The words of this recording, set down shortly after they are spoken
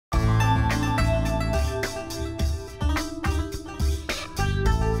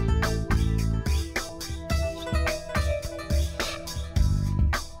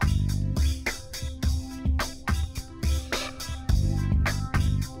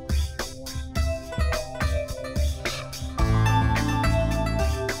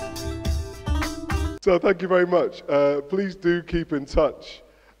So thank you very much. Please do keep in touch.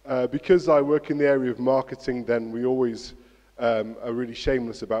 Because I work in the area of marketing, then we always are really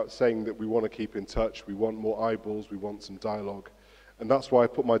shameless about saying that we want to keep in touch, we want more eyeballs, we want some dialogue. And that's why I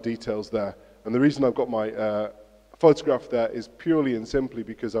put my details there. And the reason I've got my photograph there is purely and simply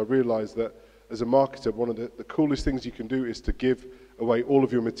because I realized that as a marketer, one of the coolest things you can do is to give away all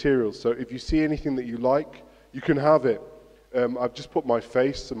of your materials. So if you see anything that you like, you can have it. I've just put my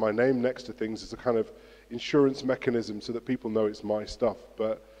face and my name next to things as a kind of insurance mechanism so that people know it's my stuff.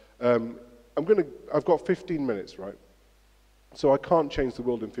 But I've got 15 minutes, right? So I can't change the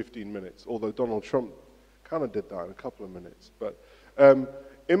world in 15 minutes, although Donald Trump kind of did that in a couple of minutes. But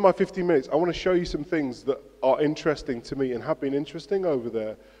in my 15 minutes, I want to show you some things that are interesting to me and have been interesting over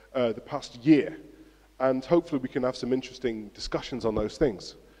the past year. And hopefully we can have some interesting discussions on those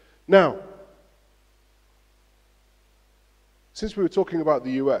things. Now, since we were talking about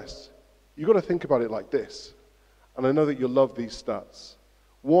the US, you've got to think about it like this. And I know that you'll love these stats.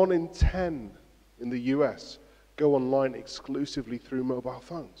 1 in 10 in the US go online exclusively through mobile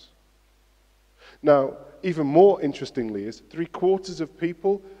phones. Now, even more interestingly is 3/4 of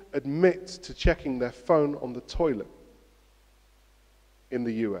people admit to checking their phone on the toilet in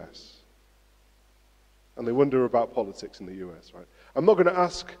the US. And they wonder about politics in the US, right? I'm not going to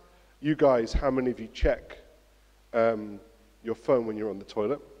ask you guys how many of you check your phone when you're on the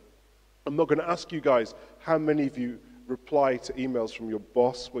toilet. I'm not going to ask you guys how many of you reply to emails from your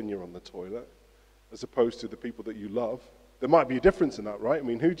boss when you're on the toilet, as opposed to the people that you love. There might be a difference in that, right? I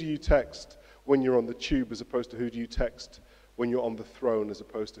mean, who do you text when you're on the tube as opposed to who do you text when you're on the throne as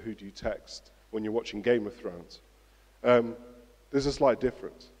opposed to who do you text when you're watching Game of Thrones? There's a slight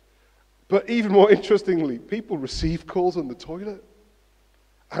difference. But even more interestingly, people receive calls on the toilet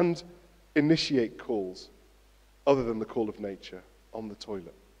and initiate calls other than the call of nature on the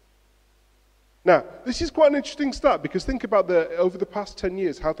toilet. Now, this is quite an interesting stat because think about over the past 10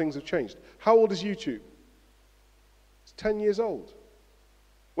 years how things have changed. How old is YouTube? It's 10 years old.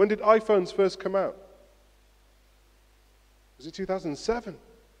 When did iPhones first come out? Was it 2007?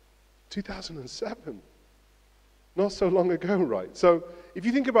 2007. Not so long ago, right? So if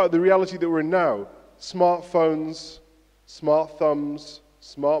you think about the reality that we're in now, smartphones, smart thumbs,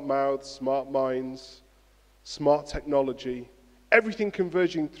 smart mouths, smart minds, smart technology, everything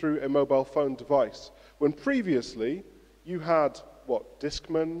converging through a mobile phone device. When previously you had,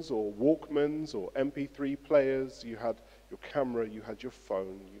 Discmans or Walkmans or MP3 players, you had your camera, you had your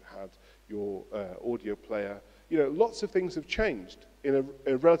phone, you had your audio player. You know, lots of things have changed in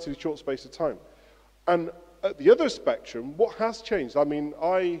a relatively short space of time. And at the other spectrum, what has changed? I mean,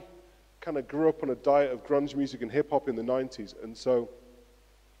 I kind of grew up on a diet of grunge music and hip-hop in the 90s, and so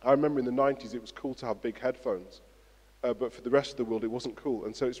I remember in the 90s it was cool to have big headphones, but for the rest of the world it wasn't cool.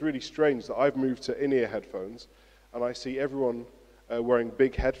 And so it's really strange that I've moved to in-ear headphones, and I see everyone wearing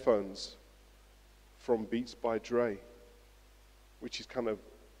big headphones from Beats by Dre, which is kind of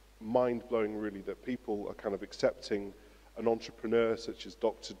mind-blowing, really, that people are kind of accepting an entrepreneur such as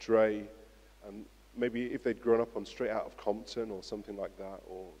Dr. Dre, and maybe if they'd grown up on Straight Outta Compton or something like that,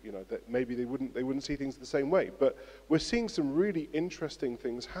 or that maybe they wouldn't see things the same way. But we're seeing some really interesting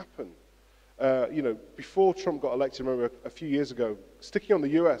things happen. Before Trump got elected, I remember a few years ago, sticking on the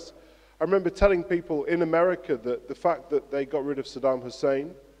US, I remember telling people in America that the fact that they got rid of Saddam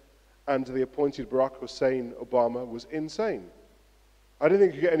Hussein and they appointed Barack Hussein Obama was insane. I didn't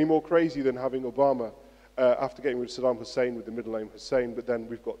think it could get any more crazy than having Obama after getting rid of Saddam Hussein with the middle name Hussein, but then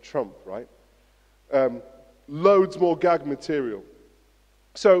we've got Trump, right? Loads more gag material.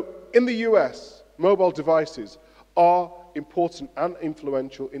 So in the US, mobile devices are important and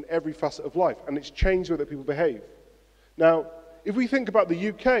influential in every facet of life, and it's changed the way that people behave. Now, if we think about the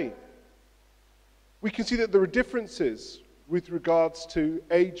UK, we can see that there are differences with regards to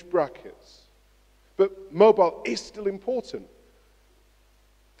age brackets, but mobile is still important.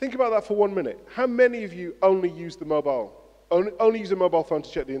 Think about that for 1 minute. How many of you only use a mobile phone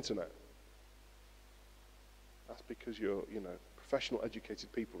to check the internet? That's because you're, professional,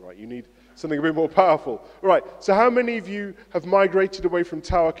 educated people, right? You need something a bit more powerful. Right, so how many of you have migrated away from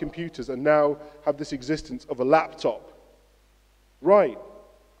tower computers and now have this existence of a laptop? Right.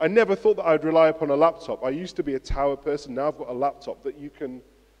 I never thought that I'd rely upon a laptop. I used to be a tower person, now I've got a laptop that you can,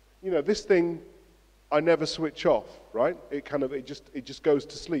 this thing, I never switch off, right? It just goes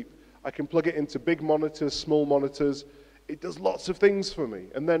to sleep. I can plug it into big monitors, small monitors. It does lots of things for me.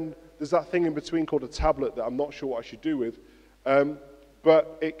 And then there's that thing in between called a tablet that I'm not sure what I should do with,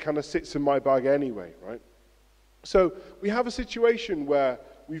 but it kind of sits in my bag anyway, right? So we have a situation where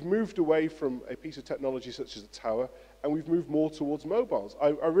we've moved away from a piece of technology such as a tower, and we've moved more towards mobiles. I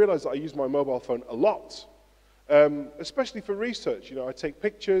realize that I use my mobile phone a lot, especially for research. You know, I take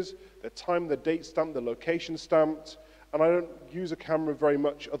pictures, they're timed, they're date stamped, they're location stamped, and I don't use a camera very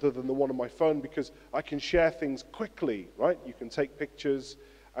much other than the one on my phone because I can share things quickly, right? You can take pictures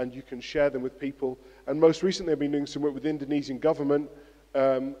and you can share them with people. And most recently I've been doing some work with the Indonesian government,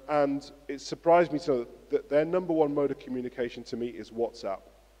 and it surprised me to know that their #1 mode of communication to me is WhatsApp.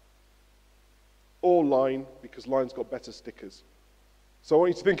 Or Line, because Line's got better stickers. So I want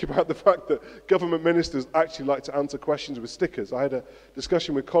you to think about the fact that government ministers actually like to answer questions with stickers. I had a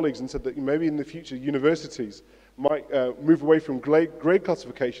discussion with colleagues and said that maybe in the future universities might move away from grade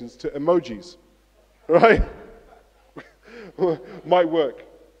classifications to emojis, right? Might work.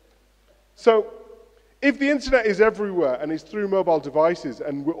 So if the internet is everywhere and is through mobile devices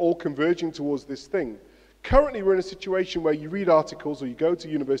and we're all converging towards this thing, currently we're in a situation where you read articles or you go to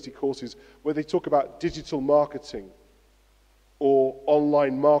university courses where they talk about digital marketing or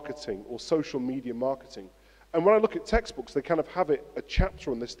online marketing or social media marketing. And when I look at textbooks, they kind of have a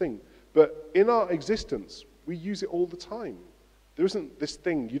chapter on this thing. But in our existence, we use it all the time. There isn't this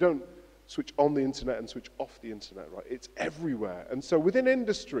thing, you don't switch on the internet and switch off the internet, right? It's everywhere. And so within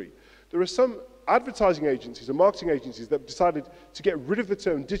industry, there are some advertising agencies and marketing agencies that have decided to get rid of the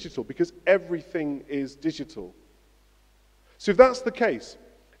term digital because everything is digital. So if that's the case,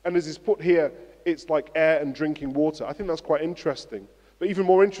 and as is put here, it's like air and drinking water, I think that's quite interesting. But even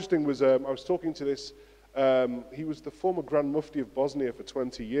more interesting was, I was talking to this, he was the former Grand Mufti of Bosnia for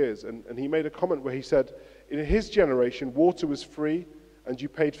 20 years, and he made a comment where he said, in his generation, water was free and you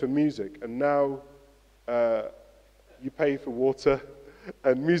paid for music, and now you pay for water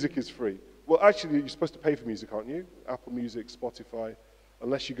and music is free. Well, actually, you're supposed to pay for music, aren't you? Apple Music, Spotify,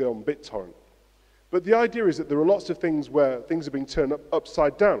 unless you go on BitTorrent. But the idea is that there are lots of things where things are being turned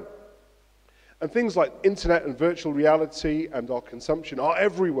upside down. And things like internet and virtual reality and our consumption are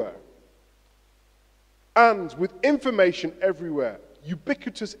everywhere. And with information everywhere,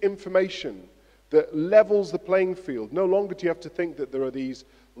 ubiquitous information that levels the playing field, no longer do you have to think that there are these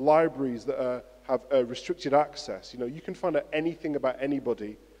libraries that have restricted access. You know, you can find out anything about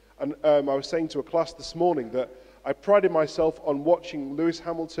anybody. And I was saying to a class this morning that I prided myself on watching Lewis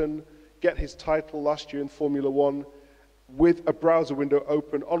Hamilton get his title last year in Formula One with a browser window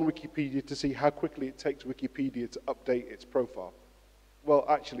open on Wikipedia to see how quickly it takes Wikipedia to update its profile. Well,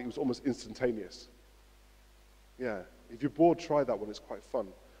 actually, it was almost instantaneous. Yeah, if you're bored, try that one, it's quite fun.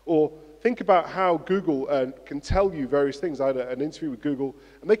 Or think about how Google can tell you various things. I had an interview with Google,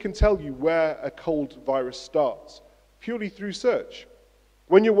 and they can tell you where a cold virus starts, purely through search.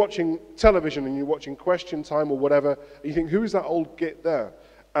 When you're watching television and you're watching Question Time or whatever, and you think, who is that old git there?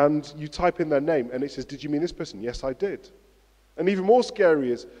 And you type in their name, and it says, did you mean this person? Yes, I did. And even more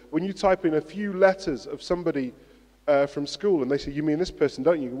scary is when you type in a few letters of somebody from school, and they say, you mean this person,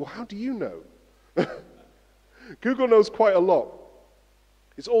 don't you? Well, how do you know? Google knows quite a lot.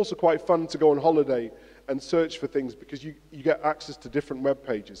 It's also quite fun to go on holiday and search for things because you get access to different web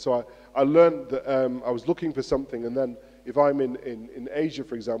pages. So I learned that I was looking for something, and then if I'm in Asia,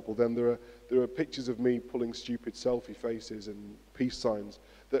 for example, then there are pictures of me pulling stupid selfie faces and peace signs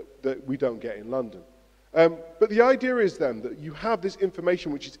that we don't get in London. But the idea is then that you have this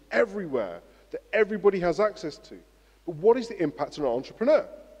information which is everywhere, that everybody has access to. But what is the impact on an entrepreneur?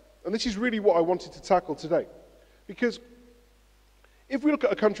 And this is really what I wanted to tackle today. Because if we look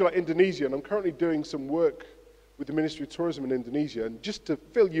at a country like Indonesia, and I'm currently doing some work with the Ministry of Tourism in Indonesia, and just to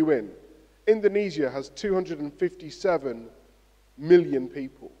fill you in, Indonesia has 257 million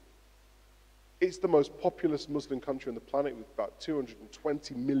people. It's the most populous Muslim country on the planet with about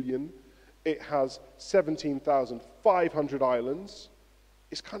 220 million. It has 17,500 islands.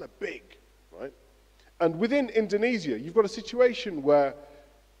 It's kind of big, right? And within Indonesia, you've got a situation where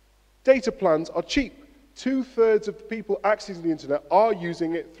data plans are cheap. 2/3 of the people accessing the internet are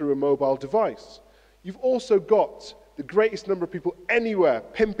using it through a mobile device. You've also got the greatest number of people anywhere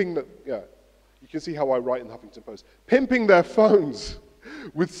pimping the, yeah, you can see how I write in the Huffington Post, pimping their phones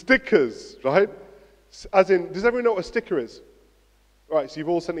with stickers, right? As in, does everyone know what a sticker is? Right, so you've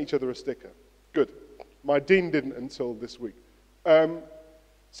all sent each other a sticker. Good. My dean didn't until this week.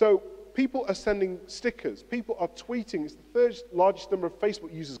 So people are sending stickers. People are tweeting. It's the third largest number of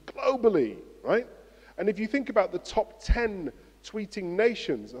Facebook users globally, right? And if you think about the top 10 tweeting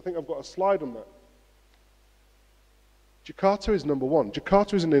nations, I think I've got a slide on that. Jakarta is #1.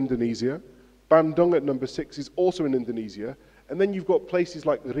 Jakarta is in Indonesia. Bandung at #6 is also in Indonesia. And then you've got places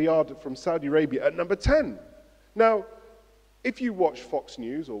like Riyadh from Saudi Arabia at #10. Now, if you watch Fox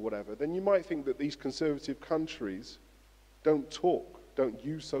News or whatever, then you might think that these conservative countries don't talk, don't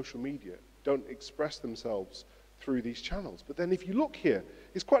use social media, don't express themselves through these channels. But then if you look here,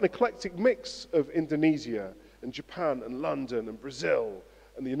 it's quite an eclectic mix of Indonesia and Japan and London and Brazil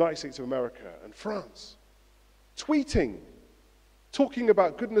and the United States of America and France. Tweeting, talking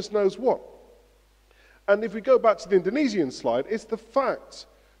about goodness knows what. And if we go back to the Indonesian slide, it's the fact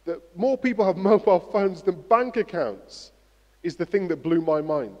that more people have mobile phones than bank accounts is the thing that blew my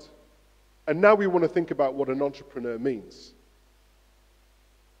mind. And now we want to think about what an entrepreneur means.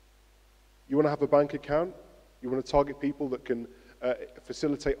 You want to have a bank account? You want to target people that can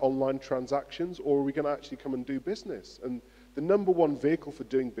facilitate online transactions? Or are we going to actually come and do business? And the number one vehicle for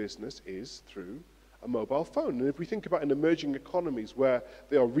doing business is through a mobile phone. And if we think about in emerging economies where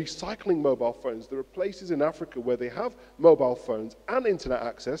they are recycling mobile phones, there are places in Africa where they have mobile phones and internet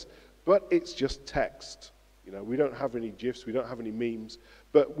access, but it's just text. You know, we don't have any GIFs, we don't have any memes,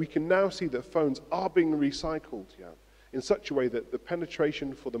 but we can now see that phones are being recycled, in such a way that the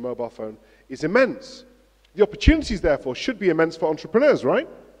penetration for the mobile phone is immense. The opportunities, therefore, should be immense for entrepreneurs, right?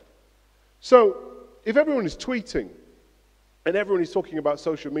 So, if everyone is tweeting and everyone is talking about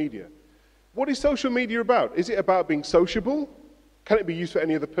social media, what is social media about? Is it about being sociable? Can it be used for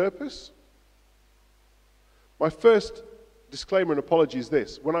any other purpose? My first disclaimer and apology is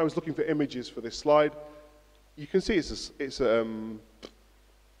this. When I was looking for images for this slide, you can see it's a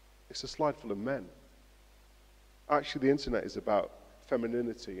slide full of men. Actually, the internet is about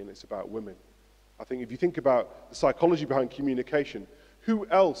femininity and it's about women. I think if you think about the psychology behind communication, who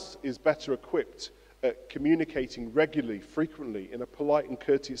else is better equipped at communicating regularly, frequently, in a polite and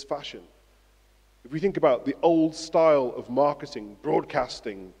courteous fashion? If we think about the old style of marketing,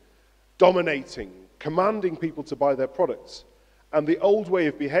 broadcasting, dominating, commanding people to buy their products, and the old way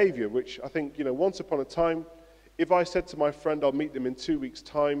of behavior, which I think, once upon a time, if I said to my friend, I'll meet them in 2 weeks'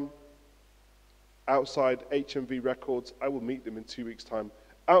 time outside HMV Records, I will meet them in 2 weeks' time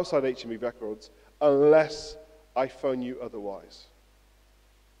outside HMV Records, unless I phone you otherwise.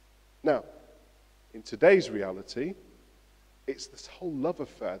 Now, in today's reality, it's this whole love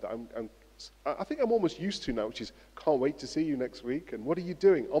affair that I think I'm almost used to now, which is, can't wait to see you next week, and what are you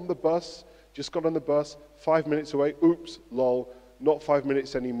doing? On the bus, just got on the bus, 5 minutes away, oops, lol, not 5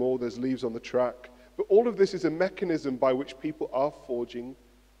 minutes anymore, there's leaves on the track. But all of this is a mechanism by which people are forging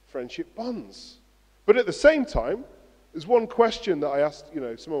friendship bonds. But at the same time, there's one question that I asked,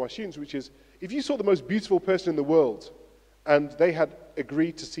 some of my students, which is, if you saw the most beautiful person in the world and they had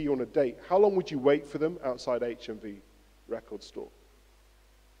agreed to see you on a date, how long would you wait for them outside HMV record store?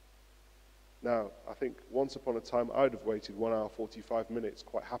 Now, I think once upon a time, I would have waited 1 hour, 45 minutes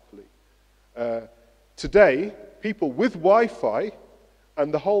quite happily. Today, people with Wi-Fi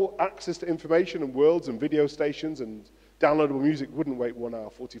and the whole access to information and worlds and video stations and downloadable music wouldn't wait 1 hour,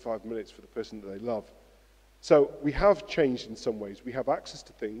 45 minutes for the person that they love. So we have changed in some ways. We have access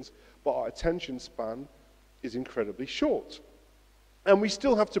to things, but our attention span is incredibly short. And we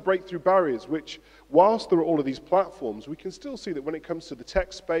still have to break through barriers, which, whilst there are all of these platforms, we can still see that when it comes to the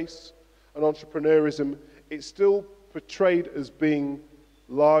tech space and entrepreneurism, it's still portrayed as being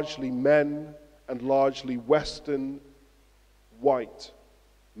largely men and largely Western, white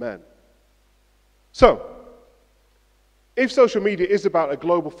men. So, if social media is about a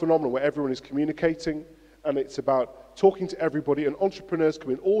global phenomenon where everyone is communicating, and it's about talking to everybody, and entrepreneurs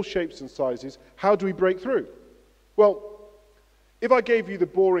come in all shapes and sizes, how do we break through? Well, if I gave you the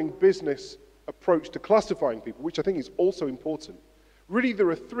boring business approach to classifying people, which I think is also important, really there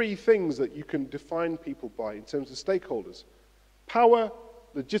are 3 things that you can define people by in terms of stakeholders: power,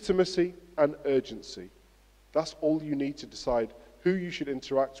 legitimacy, and urgency. That's all you need to decide who you should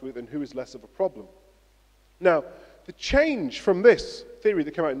interact with and who is less of a problem. Now, the change from this theory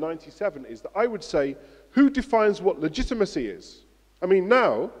that came out in '97 is that I would say, who defines what legitimacy is? I mean,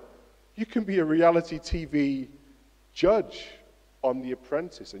 now, you can be a reality TV judge on The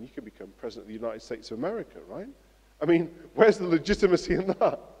Apprentice, and you can become President of the United States of America, right? I mean, where's the legitimacy in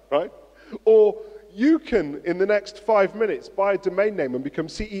that, right? Or you can, in the next 5 minutes, buy a domain name and become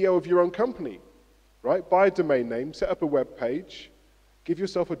CEO of your own company, right? Buy a domain name, set up a web page, give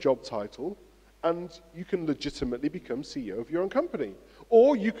yourself a job title, and you can legitimately become CEO of your own company.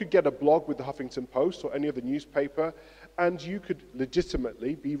 Or you could get a blog with the Huffington Post or any other newspaper, and you could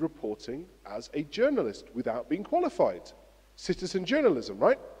legitimately be reporting as a journalist without being qualified. Citizen journalism,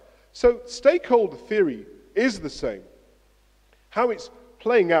 right? So stakeholder theory is the same. How it's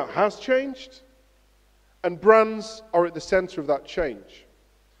playing out has changed, and brands are at the center of that change.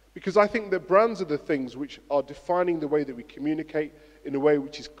 Because I think that brands are the things which are defining the way that we communicate in a way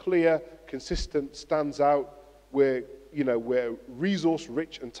which is clear, consistent, stands out, we're resource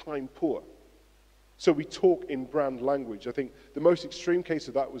rich and time poor. So we talk in brand language. I think the most extreme case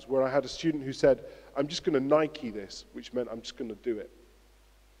of that was where I had a student who said, I'm just going to Nike this, which meant I'm just going to do it.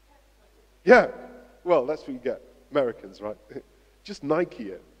 Yeah, well, that's what you get. Americans, right? Just Nike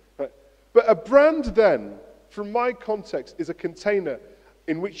it. Right? But a brand then, from my context, is a container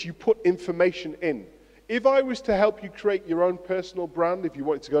in which you put information in. If I was to help you create your own personal brand, if you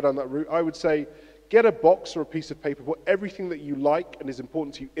wanted to go down that route, I would say, get a box or a piece of paper, put everything that you like and is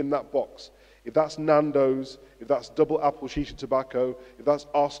important to you in that box. If that's Nando's, if that's double apple shisha tobacco, if that's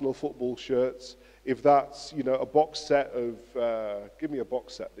Arsenal football shirts, if that's, you know, a box set of, give me a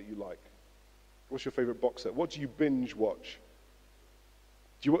box set that you like. What's your favorite box set? What do you binge watch?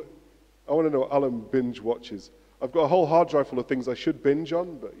 I want to know what Alan binge watches. I've got a whole hard drive full of things I should binge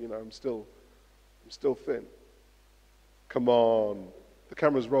on, but, you know, I'm still thin. Come on. The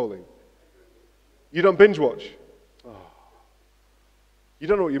camera's rolling. You don't binge watch? Oh. You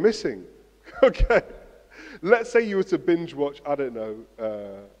don't know what you're missing. Okay. Let's say you were to binge watch, I don't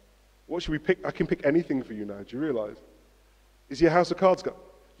know, what should we pick? I can pick anything for you now. Do you realize? Is your House of Cards go?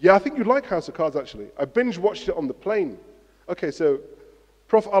 Yeah, I think you'd like House of Cards, actually. I binge watched it on the plane. Okay, so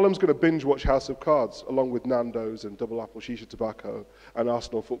Prof. Alam's going to binge watch House of Cards along with Nando's and Double Apple Shisha Tobacco and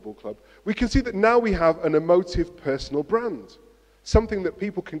Arsenal Football Club. We can see that now we have an emotive personal brand, something that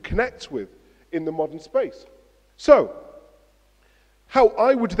people can connect with in the modern space. So, how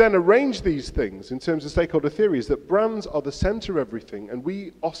I would then arrange these things in terms of stakeholder theory is that brands are the center of everything, and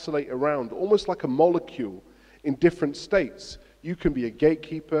we oscillate around almost like a molecule in different states. You can be a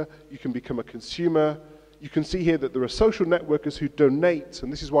gatekeeper, you can become a consumer. You can see here that there are social networkers who donate,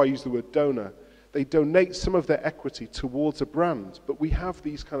 and this is why I use the word donor. They donate some of their equity towards a brand, but we have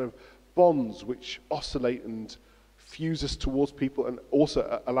these kind of bonds which oscillate and fuse us towards people and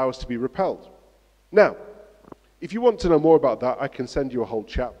also allow us to be repelled. Now, if you want to know more about that, I can send you a whole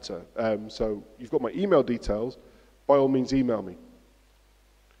chapter. So you've got my email details. By all means, email me.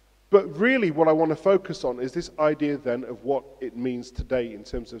 But really what I want to focus on is this idea then of what it means today in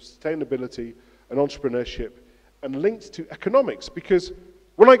terms of sustainability and entrepreneurship and linked to economics. Because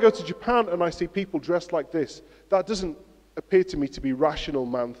when I go to Japan and I see people dressed like this, that doesn't appear to me to be rational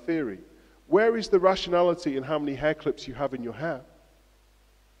man theory. Where is the rationality in how many hair clips you have in your hair?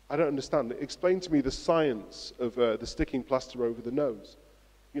 I don't understand. Explain to me the science of the sticking plaster over the nose.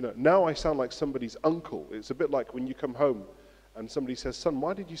 You know, now I sound like somebody's uncle. It's a bit like when you come home and somebody says, son,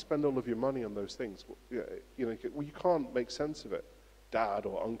 why did you spend all of your money on those things? Well, you can't make sense of it. Dad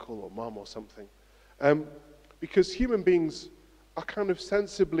or uncle or mum or something. Because human beings are kind of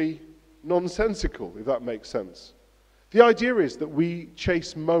sensibly nonsensical, if that makes sense. The idea is that we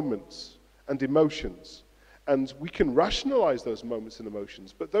chase moments and emotions, and we can rationalize those moments and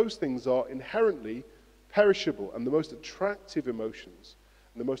emotions, but those things are inherently perishable, and the most attractive emotions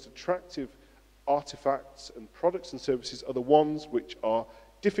and the most attractive artifacts and products and services are the ones which are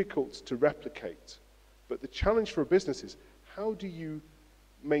difficult to replicate. But the challenge for a business is, how do you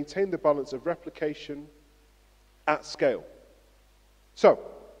maintain the balance of replication at scale? So,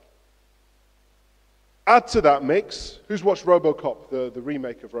 add to that mix, who's watched RoboCop, the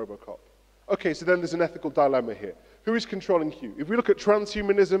remake of RoboCop? Okay, so then there's an ethical dilemma here. Who is controlling who? If we look at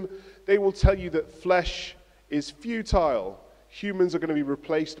transhumanism, they will tell you that flesh is futile. Humans are going to be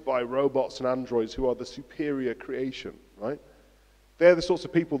replaced by robots and androids who are the superior creation, right? They're the sorts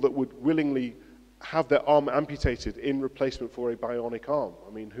of people that would willingly have their arm amputated in replacement for a bionic arm.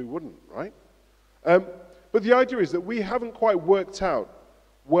 I mean, who wouldn't, right? But the idea is that we haven't quite worked out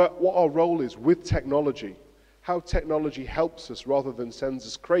what our role is with technology, how technology helps us rather than sends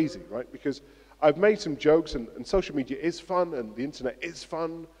us crazy, right? Because I've made some jokes, and social media is fun, and the internet is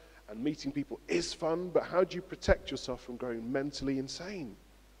fun, and meeting people is fun, but how do you protect yourself from going mentally insane?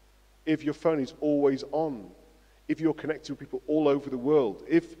 If your phone is always on, if you're connected with people all over the world,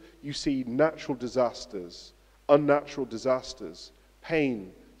 if you see natural disasters, unnatural disasters,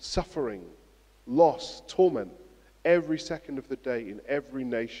 pain, suffering, loss, torment, every second of the day in every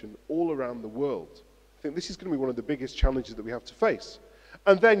nation all around the world, I think this is going to be one of the biggest challenges that we have to face.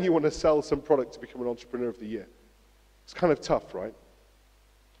 And then you want to sell some product to become an entrepreneur of the year. It's kind of tough, right?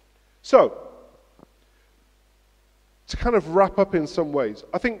 So, to kind of wrap up in some ways,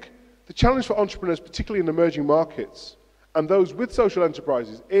 I think the challenge for entrepreneurs, particularly in emerging markets, and those with social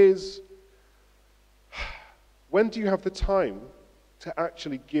enterprises, is when do you have the time to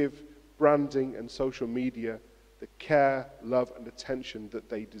actually give branding and social media the care, love, and attention that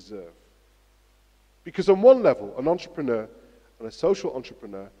they deserve? Because on one level, an entrepreneur and a social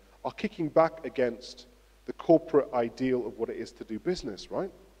entrepreneur are kicking back against the corporate ideal of what it is to do business, right?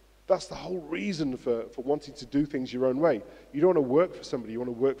 That's the whole reason for wanting to do things your own way. You don't want to work for somebody, you want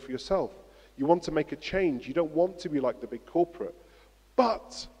to work for yourself. You want to make a change. You don't want to be like the big corporate.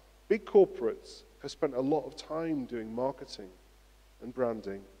 But big corporates have spent a lot of time doing marketing and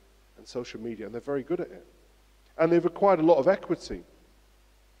branding and social media, and they're very good at it. And they've acquired a lot of equity.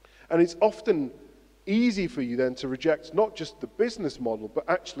 And it's often easy for you then to reject not just the business model, but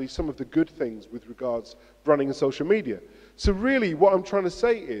actually some of the good things with regards branding and social media. So really what I'm trying to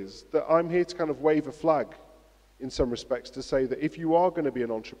say is that I'm here to kind of wave a flag in some respects to say that if you are going to be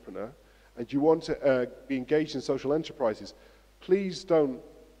an entrepreneur and you want to be engaged in social enterprises, please don't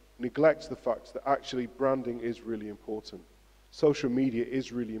neglect the fact that actually branding is really important. Social media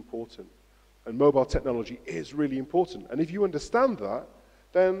is really important. And mobile technology is really important. And if you understand that,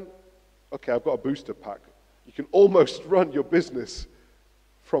 then, okay, I've got a booster pack. You can almost run your business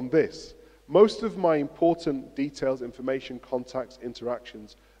from this. Most of my important details, information, contacts,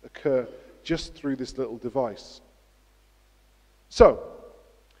 interactions occur just through this little device. So,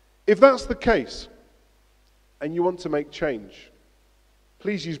 if that's the case, and you want to make change,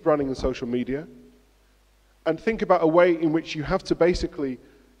 please use branding and social media, and think about a way in which you have to basically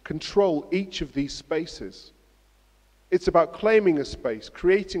control each of these spaces. It's about claiming a space,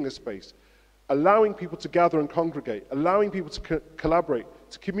 creating a space, allowing people to gather and congregate, allowing people to collaborate,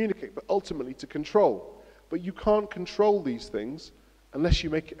 to communicate, but ultimately to control. But you can't control these things unless you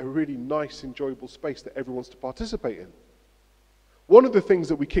make it a really nice, enjoyable space that everyone wants to participate in. One of the things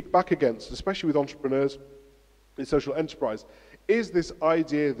that we kick back against, especially with entrepreneurs in social enterprise, is this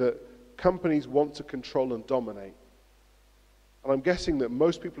idea that companies want to control and dominate. And I'm guessing that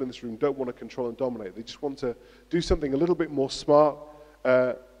most people in this room don't want to control and dominate. They just want to do something a little bit more smart,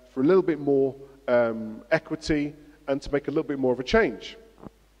 for a little bit more equity, and to make a little bit more of a change.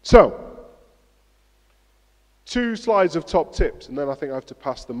 So, 2 slides of top tips, and then I think I have to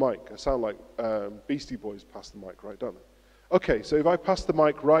pass the mic. I sound like Beastie Boys pass the mic, right, don't I? Okay, so if I pass the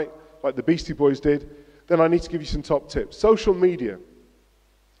mic right, like the Beastie Boys did, then I need to give you some top tips. Social media.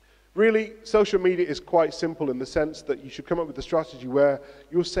 Really, social media is quite simple in the sense that you should come up with a strategy where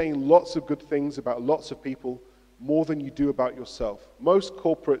you're saying lots of good things about lots of people more than you do about yourself. Most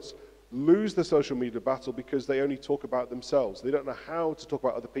corporates lose the social media battle because they only talk about themselves. They don't know how to talk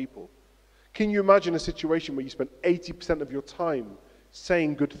about other people. Can you imagine a situation where you spend 80% of your time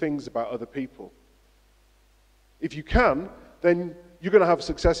saying good things about other people? If you can, then you're going to have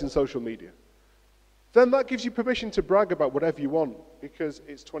success in social media. Then that gives you permission to brag about whatever you want because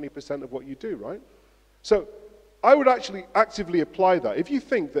it's 20% of what you do, right? So I would actually actively apply that. If you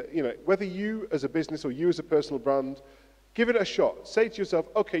think that, whether you as a business or you as a personal brand, give it a shot. Say to yourself,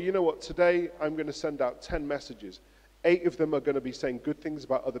 okay, you know what, today I'm going to send out 10 messages. 8 of them are going to be saying good things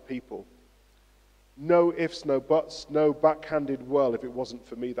about other people. No ifs, no buts, no backhanded, well, if it wasn't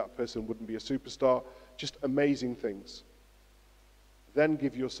for me, that person wouldn't be a superstar. Just amazing things. Then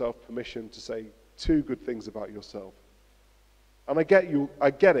give yourself permission to say 2 good things about yourself. And I get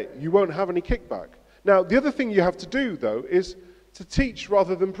it. You won't have any kickback. Now, the other thing you have to do, though, is to teach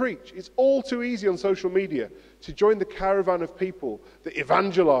rather than preach. It's all too easy on social media to join the caravan of people that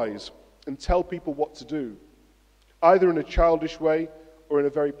evangelize and tell people what to do, either in a childish way or in a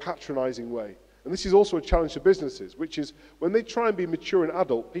very patronizing way. And this is also a challenge to businesses, which is when they try and be mature and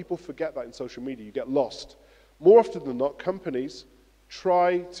adult, people forget that in social media. You get lost. More often than not, companies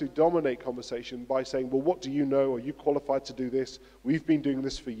try to dominate conversation by saying, well, what do you know? Are you qualified to do this? We've been doing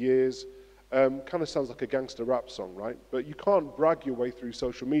this for years. Kind of sounds like a gangster rap song, right? But you can't brag your way through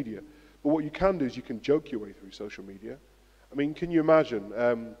social media. But what you can do is you can joke your way through social media. I mean, can you imagine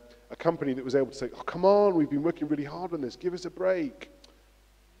a company that was able to say, oh, come on, we've been working really hard on this. Give us a break.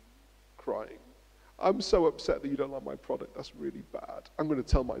 Crying. I'm so upset that you don't like my product. That's really bad. I'm going to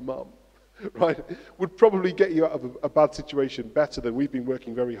tell my mum. Right? Would probably get you out of a bad situation better than we've been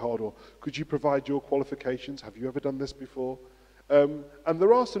working very hard, or could you provide your qualifications? Have you ever done this before? And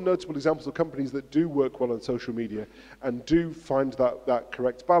there are some notable examples of companies that do work well on social media and do find that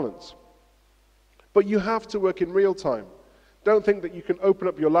correct balance. But you have to work in real time. Don't think that you can open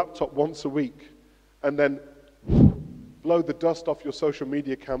up your laptop once a week and then blow the dust off your social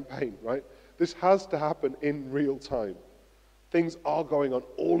media campaign, right? This has to happen in real time. Things are going on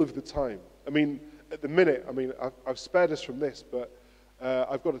all of the time. I mean, at the minute, I've spared us from this, but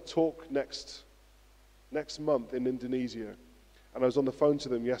I've got a talk next month in Indonesia. And I was on the phone to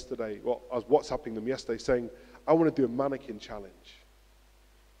them yesterday, I was WhatsApping them yesterday saying, I want to do a mannequin challenge.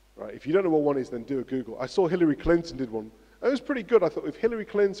 Right? If you don't know what one is, then do a Google. I saw Hillary Clinton did one. It was pretty good. I thought, if Hillary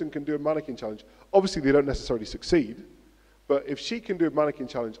Clinton can do a mannequin challenge, obviously they don't necessarily succeed, but if she can do a mannequin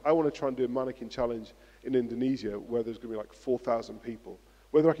challenge, I want to try and do a mannequin challenge in Indonesia where there's going to be like 4,000 people.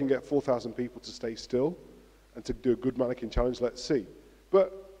 Whether I can get 4,000 people to stay still and to do a good mannequin challenge, let's see.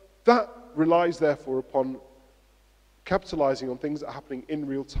 But that relies, therefore, upon capitalizing on things that are happening in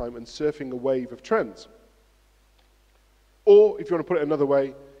real time and surfing a wave of trends. Or, if you want to put it another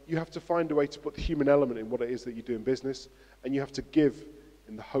way, you have to find a way to put the human element in what it is that you do in business, and you have to give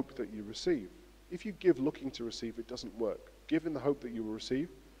in the hope that you receive. If you give looking to receive, it doesn't work. Give in the hope that you will receive,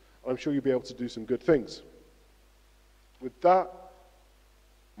 and I'm sure you'll be able to do some good things. With that,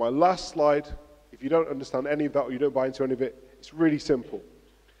 my last slide, if you don't understand any of that or you don't buy into any of it, it's really simple.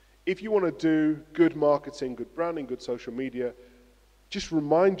 If you want to do good marketing, good branding, good social media, just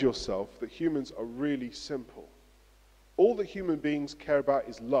remind yourself that humans are really simple. All that human beings care about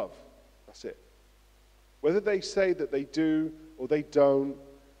is love. That's it. Whether they say that they do or they don't,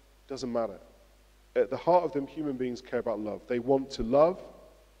 doesn't matter. At the heart of them, human beings care about love. They want to love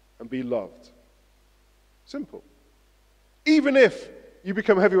and be loved. Simple. Even if you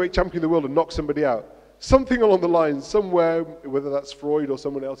become heavyweight champion of the world and knock somebody out, something along the line, somewhere, whether that's Freud or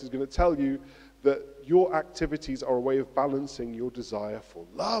someone else, is going to tell you that your activities are a way of balancing your desire for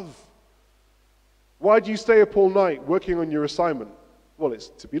love. Why do you stay up all night working on your assignment? Well, it's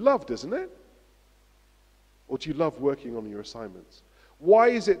to be loved, isn't it? Or do you love working on your assignments? Why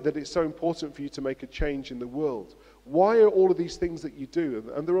is it that it's so important for you to make a change in the world? Why are all of these things that you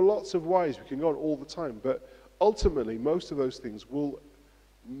do? And there are lots of whys. We can go on all the time. But ultimately, most of those things will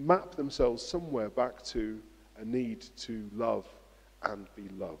map themselves somewhere back to a need to love and be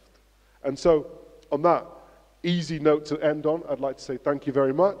loved. And so, on that easy note to end on, I'd like to say thank you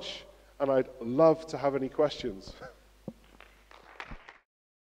very much. And I'd love to have any questions.